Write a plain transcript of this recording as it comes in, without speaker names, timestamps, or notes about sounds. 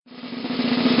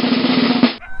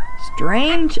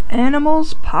Strange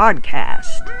Animals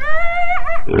Podcast.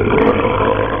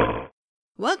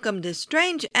 Welcome to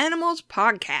Strange Animals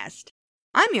Podcast.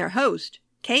 I'm your host,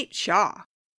 Kate Shaw.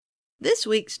 This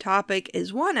week's topic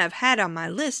is one I've had on my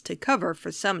list to cover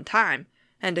for some time,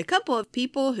 and a couple of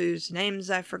people whose names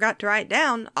I forgot to write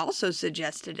down also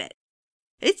suggested it.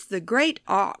 It's the great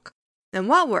auk, and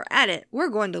while we're at it, we're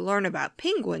going to learn about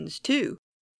penguins too.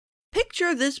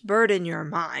 Picture this bird in your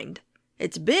mind.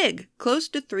 It's big, close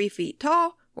to 3 feet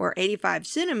tall, or 85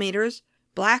 centimeters,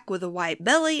 black with a white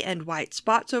belly and white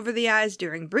spots over the eyes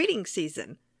during breeding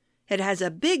season. It has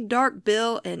a big dark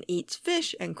bill and eats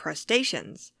fish and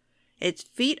crustaceans. Its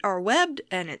feet are webbed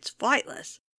and it's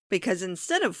flightless, because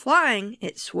instead of flying,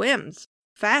 it swims,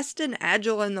 fast and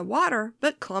agile in the water,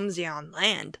 but clumsy on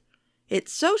land.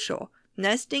 It's social,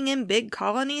 nesting in big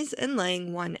colonies and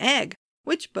laying one egg,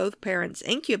 which both parents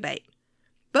incubate.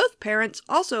 Both parents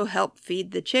also help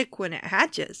feed the chick when it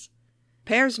hatches.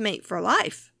 Pairs mate for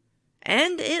life.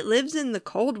 And it lives in the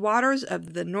cold waters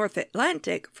of the North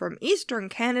Atlantic from eastern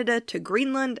Canada to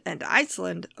Greenland and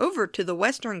Iceland over to the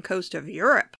western coast of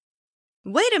Europe.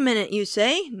 Wait a minute, you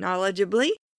say, knowledgeably,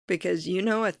 because you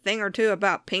know a thing or two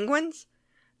about penguins?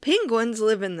 Penguins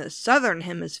live in the southern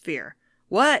hemisphere.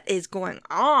 What is going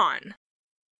on?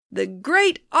 The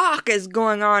great auk is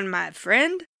going on, my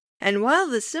friend. And while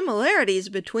the similarities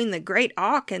between the great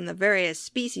auk and the various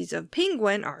species of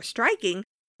penguin are striking,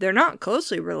 they're not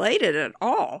closely related at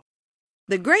all.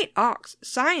 The great auk's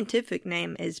scientific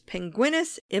name is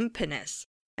Penguinus impennis,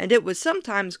 and it was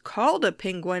sometimes called a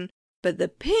penguin, but the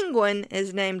penguin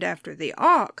is named after the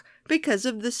auk because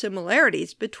of the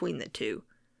similarities between the two.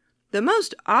 The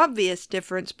most obvious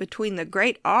difference between the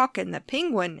great auk and the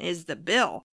penguin is the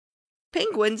bill.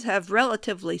 Penguins have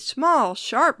relatively small,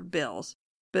 sharp bills,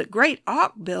 but great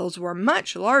auk bills were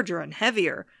much larger and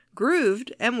heavier,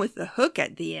 grooved, and with the hook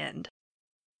at the end.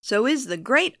 So is the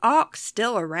great auk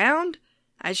still around?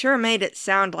 I sure made it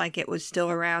sound like it was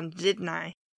still around, didn't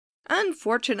I?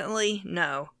 Unfortunately,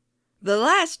 no. The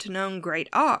last known great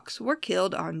auks were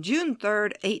killed on June 3,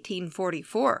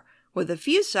 1844, with a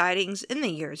few sightings in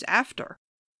the years after.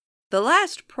 The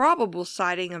last probable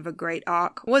sighting of a great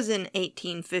auk was in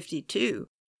 1852.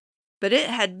 But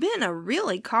it had been a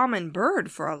really common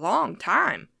bird for a long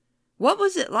time. What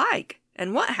was it like,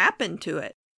 and what happened to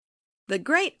it? The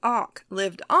great auk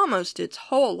lived almost its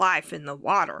whole life in the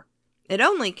water. It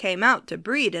only came out to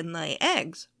breed and lay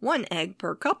eggs, 1 egg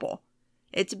per couple.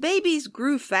 Its babies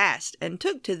grew fast and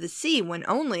took to the sea when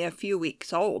only a few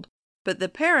weeks old, but the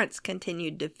parents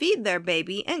continued to feed their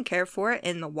baby and care for it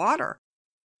in the water.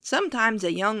 Sometimes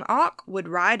a young auk would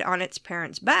ride on its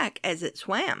parent's back as it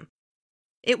swam.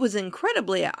 It was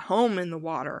incredibly at home in the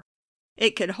water.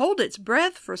 It could hold its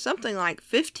breath for something like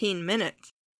 15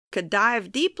 minutes, could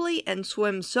dive deeply and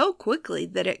swim so quickly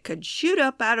that it could shoot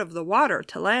up out of the water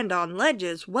to land on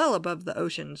ledges well above the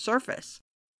ocean's surface.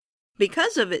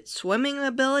 Because of its swimming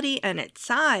ability and its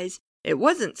size, it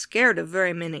wasn't scared of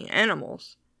very many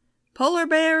animals. Polar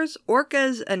bears,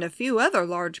 orcas, and a few other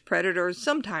large predators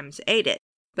sometimes ate it,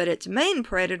 but its main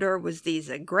predator was these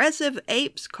aggressive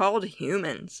apes called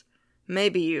humans.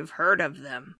 Maybe you've heard of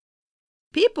them.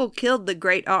 People killed the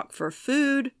great auk for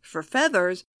food, for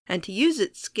feathers, and to use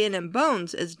its skin and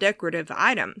bones as decorative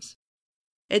items.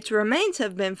 Its remains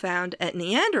have been found at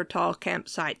Neanderthal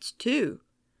campsites too.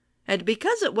 And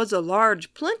because it was a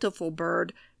large, plentiful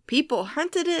bird, people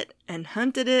hunted it and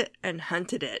hunted it and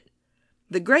hunted it.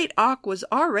 The great auk was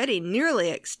already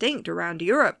nearly extinct around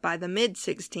Europe by the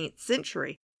mid-16th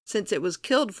century, since it was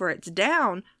killed for its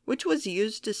down, which was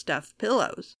used to stuff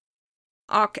pillows.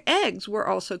 Auk eggs were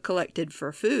also collected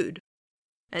for food.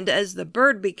 And as the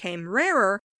bird became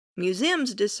rarer,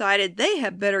 museums decided they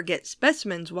had better get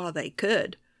specimens while they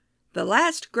could. The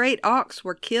last great auks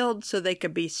were killed so they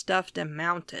could be stuffed and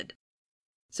mounted.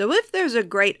 So if there's a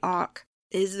great auk,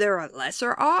 is there a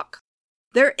lesser auk?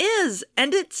 There is,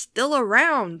 and it's still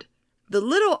around. The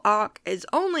little auk is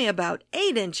only about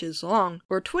 8 inches long,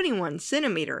 or 21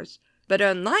 centimeters, but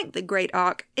unlike the great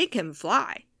auk, it can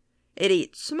fly. It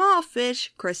eats small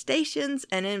fish, crustaceans,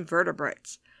 and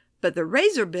invertebrates, but the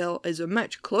razorbill is a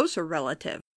much closer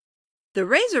relative. The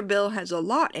razorbill has a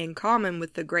lot in common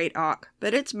with the great auk,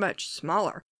 but it's much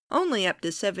smaller, only up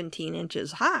to 17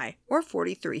 inches high, or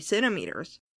 43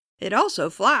 centimeters. It also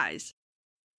flies.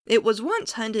 It was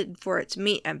once hunted for its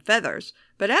meat and feathers,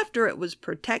 but after it was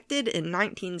protected in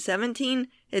 1917,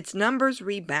 its numbers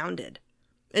rebounded.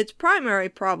 Its primary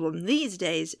problem these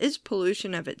days is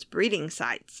pollution of its breeding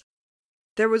sites.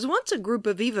 There was once a group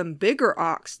of even bigger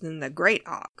auks than the great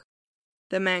auk.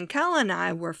 The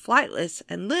Mancallinae were flightless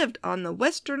and lived on the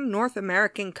western North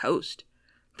American coast.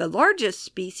 The largest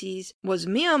species was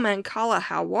Miomancala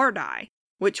howardi,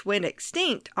 which went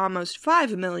extinct almost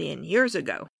 5 million years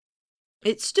ago.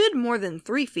 It stood more than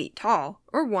 3 feet tall,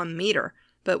 or 1 meter,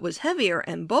 but was heavier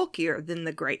and bulkier than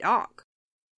the great auk.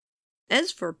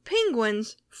 As for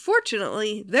penguins,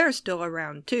 fortunately they're still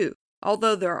around too,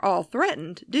 although they're all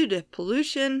threatened due to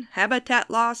pollution, habitat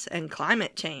loss, and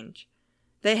climate change.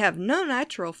 They have no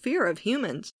natural fear of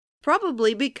humans,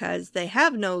 probably because they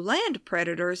have no land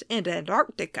predators in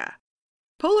Antarctica.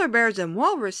 Polar bears and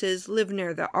walruses live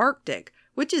near the Arctic,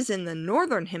 which is in the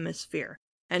northern hemisphere,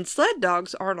 and sled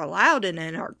dogs aren't allowed in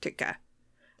Antarctica.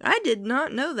 I did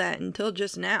not know that until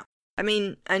just now. I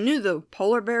knew the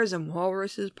polar bears and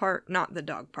walruses part, not the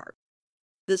dog part.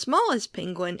 The smallest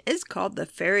penguin is called the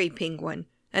fairy penguin,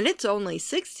 and it's only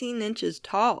 16 inches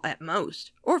tall at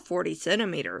most, or 40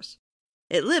 centimeters.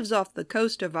 It lives off the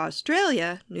coast of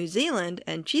Australia, New Zealand,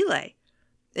 and Chile.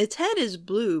 Its head is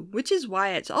blue, which is why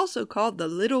it's also called the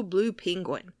little blue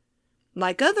penguin.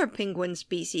 Like other penguin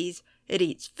species, it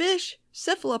eats fish,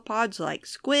 cephalopods like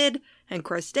squid, and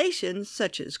crustaceans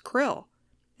such as krill.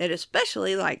 It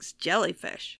especially likes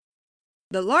jellyfish.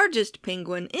 The largest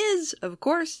penguin is, of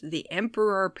course, the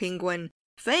emperor penguin,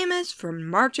 famous from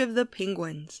March of the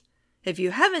Penguins. If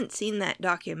you haven't seen that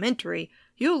documentary,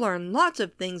 you'll learn lots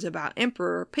of things about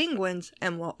emperor penguins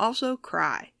and will also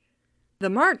cry. The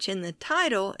march in the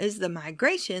title is the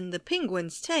migration the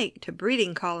penguins take to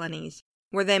breeding colonies,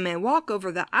 where they may walk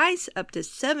over the ice up to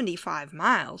 75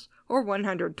 miles, or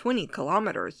 120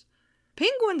 kilometers.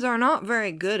 Penguins are not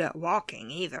very good at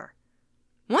walking either.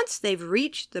 Once they've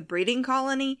reached the breeding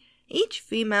colony, each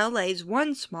female lays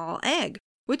one small egg,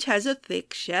 which has a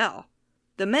thick shell.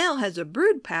 The male has a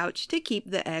brood pouch to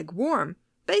keep the egg warm,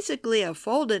 basically a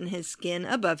fold in his skin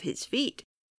above his feet.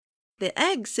 The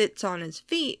egg sits on his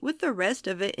feet with the rest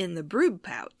of it in the brood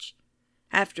pouch.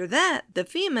 After that, the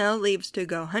female leaves to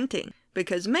go hunting,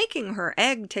 because making her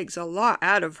egg takes a lot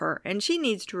out of her and she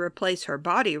needs to replace her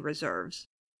body reserves.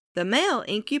 The male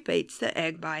incubates the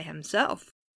egg by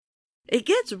himself. It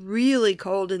gets really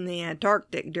cold in the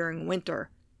Antarctic during winter.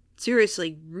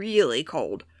 Seriously, really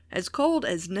cold. As cold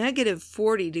as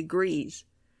 -40 degrees.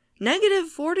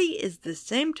 -40 is the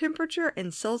same temperature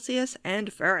in Celsius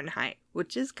and Fahrenheit,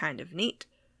 which is kind of neat.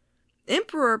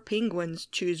 Emperor penguins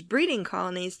choose breeding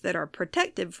colonies that are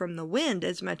protected from the wind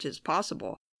as much as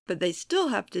possible, but they still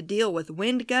have to deal with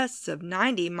wind gusts of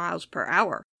 90 miles per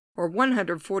hour, or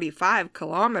 145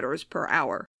 kilometers per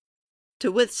hour. To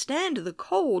withstand the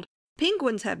cold,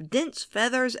 penguins have dense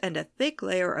feathers and a thick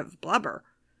layer of blubber.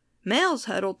 Males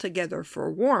huddle together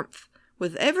for warmth,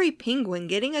 with every penguin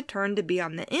getting a turn to be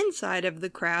on the inside of the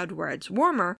crowd where it's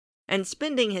warmer, and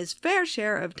spending his fair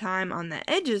share of time on the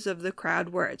edges of the crowd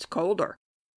where it's colder.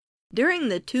 During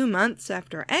the 2 months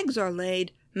after eggs are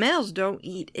laid, males don't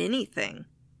eat anything.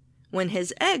 When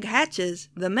his egg hatches,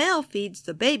 the male feeds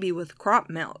the baby with crop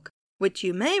milk, which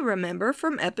you may remember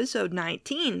from episode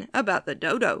 19 about the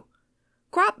dodo.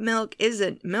 Crop milk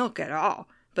isn't milk at all,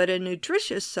 but a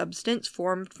nutritious substance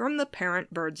formed from the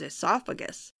parent bird's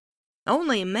esophagus.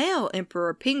 Only male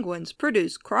emperor penguins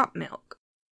produce crop milk.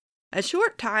 A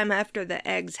short time after the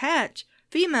eggs hatch,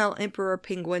 female emperor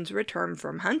penguins return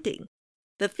from hunting.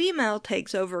 The female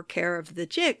takes over care of the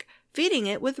chick, feeding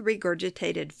it with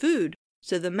regurgitated food,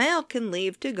 so the male can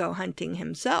leave to go hunting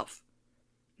himself.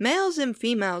 Males and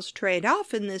females trade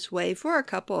off in this way for a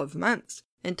couple of months,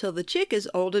 until the chick is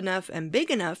old enough and big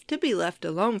enough to be left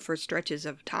alone for stretches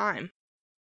of time.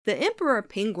 The emperor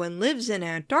penguin lives in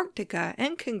Antarctica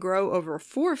and can grow over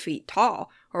 4 feet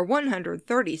tall, or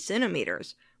 130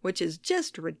 centimeters, which is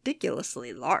just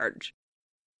ridiculously large.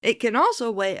 It can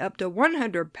also weigh up to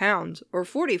 100 pounds, or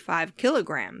 45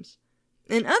 kilograms.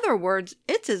 In other words,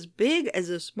 it's as big as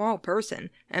a small person,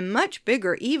 and much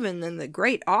bigger even than the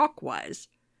great auk was.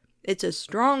 It's a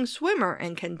strong swimmer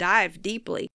and can dive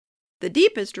deeply. The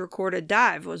deepest recorded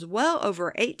dive was well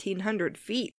over 1,800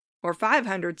 feet, or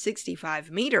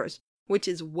 565 meters, which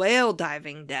is whale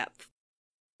diving depth.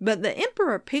 But the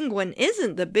emperor penguin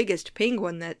isn't the biggest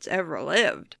penguin that's ever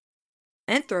lived.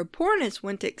 Anthropornis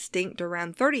went extinct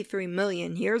around 33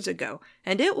 million years ago,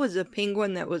 and it was a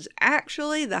penguin that was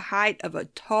actually the height of a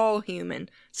tall human,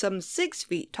 some 6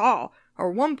 feet tall,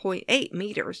 or 1.8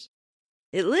 meters.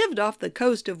 It lived off the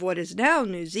coast of what is now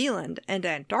New Zealand and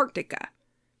Antarctica.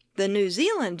 The New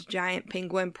Zealand giant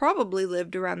penguin probably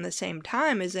lived around the same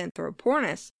time as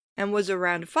Anthropornis and was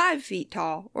around 5 feet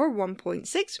tall, or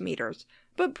 1.6 meters,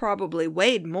 but probably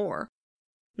weighed more.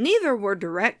 Neither were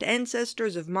direct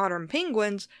ancestors of modern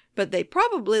penguins, but they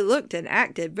probably looked and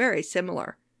acted very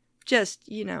similar. Just,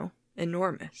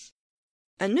 enormous.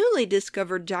 A newly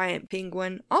discovered giant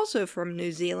penguin, also from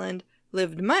New Zealand,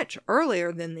 lived much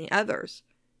earlier than the others.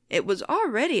 It was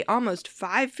already almost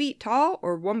 5 feet tall,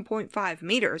 or 1.5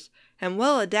 meters, and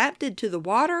well adapted to the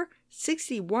water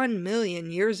 61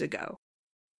 million years ago.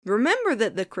 Remember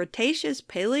that the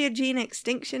Cretaceous-Paleogene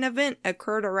extinction event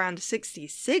occurred around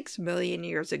 66 million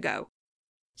years ago.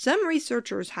 Some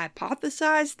researchers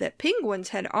hypothesized that penguins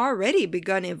had already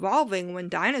begun evolving when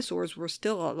dinosaurs were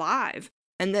still alive,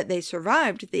 and that they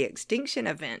survived the extinction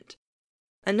event.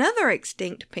 Another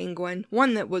extinct penguin,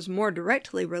 one that was more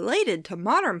directly related to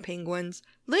modern penguins,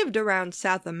 lived around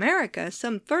South America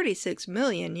some 36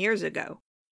 million years ago.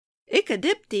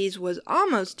 Echidiptes was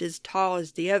almost as tall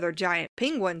as the other giant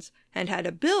penguins and had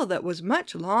a bill that was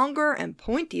much longer and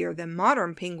pointier than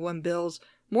modern penguin bills,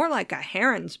 more like a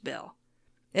heron's bill.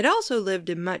 It also lived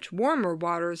in much warmer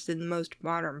waters than most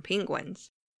modern penguins.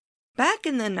 Back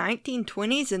in the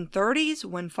 1920s and 30s,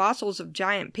 when fossils of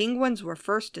giant penguins were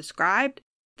first described,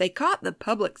 they caught the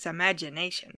public's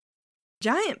imagination.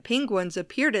 Giant penguins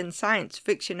appeared in science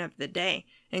fiction of the day,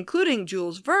 including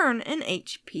Jules Verne and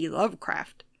H.P.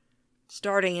 Lovecraft.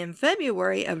 Starting in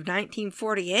February of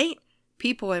 1948,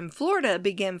 people in Florida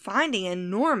began finding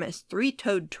enormous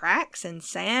three-toed tracks in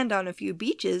sand on a few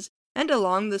beaches and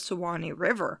along the Suwannee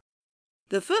River.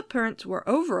 The footprints were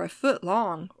over a foot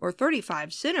long, or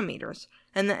 35 centimeters,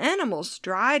 and the animal's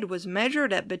stride was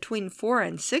measured at between 4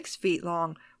 and 6 feet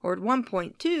long, or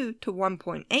 1.2 to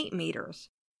 1.8 meters.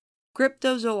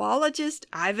 Cryptozoologist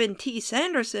Ivan T.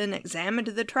 Sanderson examined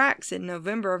the tracks in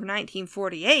November of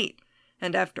 1948,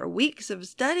 and after weeks of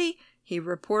study, he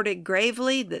reported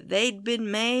gravely that they'd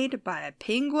been made by a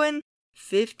penguin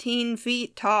 15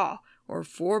 feet tall, or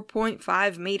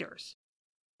 4.5 meters.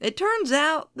 It turns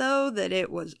out, though, that it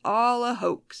was all a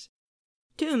hoax.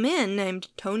 Two men named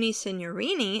Tony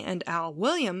Signorini and Al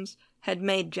Williams had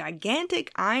made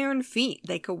gigantic iron feet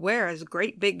they could wear as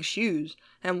great big shoes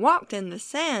and walked in the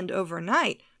sand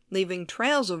overnight, leaving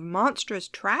trails of monstrous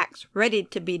tracks ready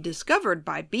to be discovered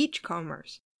by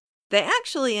beachcombers. They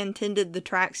actually intended the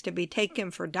tracks to be taken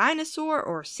for dinosaur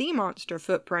or sea monster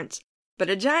footprints, but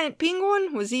a giant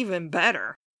penguin was even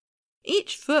better.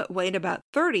 Each foot weighed about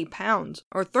 30 pounds,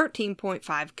 or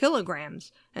 13.5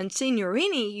 kilograms, and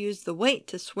Signorini used the weight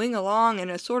to swing along in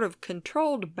a sort of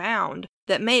controlled bound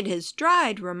that made his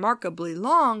stride remarkably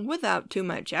long without too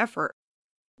much effort.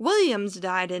 Williams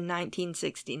died in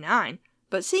 1969,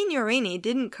 but Signorini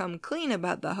didn't come clean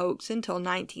about the hoax until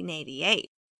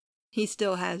 1988. He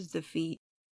still has the feet.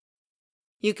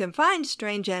 You can find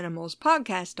Strange Animals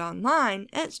Podcast online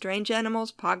at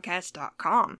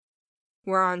strangeanimalspodcast.com.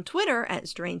 We're on Twitter at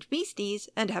Strange Beasties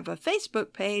and have a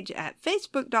Facebook page at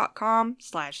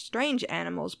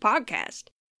facebook.com/strangeanimalspodcast.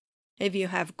 If you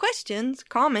have questions,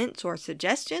 comments, or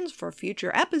suggestions for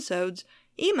future episodes,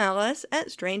 email us at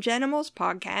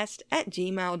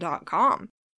strangeanimalspodcast@gmail.com.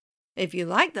 If you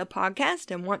like the podcast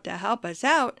and want to help us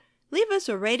out, leave us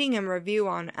a rating and review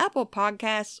on Apple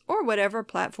Podcasts or whatever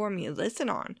platform you listen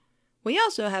on. We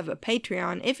also have a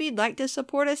Patreon if you'd like to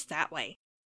support us that way.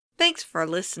 Thanks for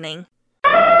listening.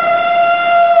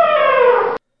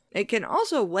 It can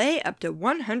also weigh up to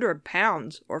 100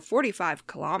 pounds, or 45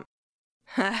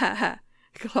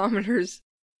 kilometers.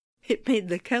 It made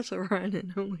the Kessel Run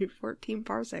in only 14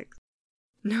 parsecs.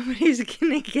 Nobody's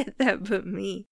gonna get that but me.